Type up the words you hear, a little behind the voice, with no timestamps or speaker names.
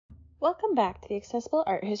Welcome back to the Accessible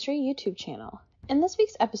Art History YouTube channel. In this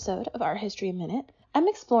week's episode of Art History Minute, I'm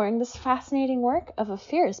exploring this fascinating work of a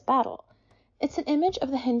fierce battle. It's an image of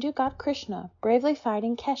the Hindu god Krishna bravely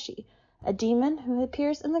fighting Keshi, a demon who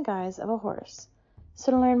appears in the guise of a horse.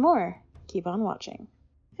 So to learn more, keep on watching.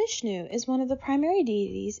 Vishnu is one of the primary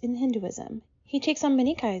deities in Hinduism. He takes on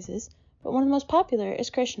many guises, but one of the most popular is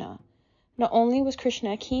Krishna. Not only was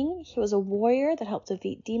Krishna a king, he was a warrior that helped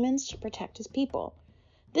defeat demons to protect his people.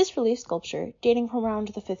 This relief sculpture, dating from around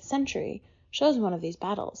the 5th century, shows one of these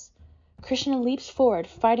battles. Krishna leaps forward,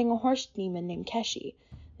 fighting a horse demon named Keshi.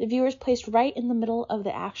 The viewer is placed right in the middle of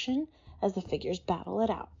the action as the figures battle it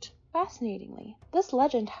out. Fascinatingly, this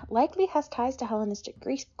legend likely has ties to Hellenistic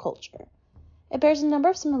Greek culture. It bears a number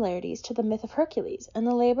of similarities to the myth of Hercules and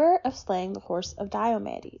the labor of slaying the horse of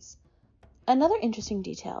Diomedes. Another interesting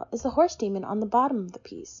detail is the horse demon on the bottom of the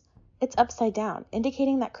piece. It's upside down,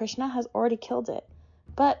 indicating that Krishna has already killed it.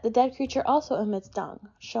 But the dead creature also emits dung,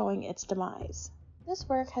 showing its demise. This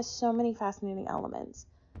work has so many fascinating elements.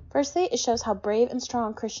 Firstly, it shows how brave and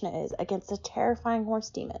strong Krishna is against a terrifying horse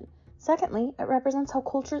demon. Secondly, it represents how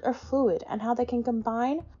cultures are fluid and how they can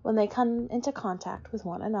combine when they come into contact with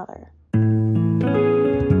one another.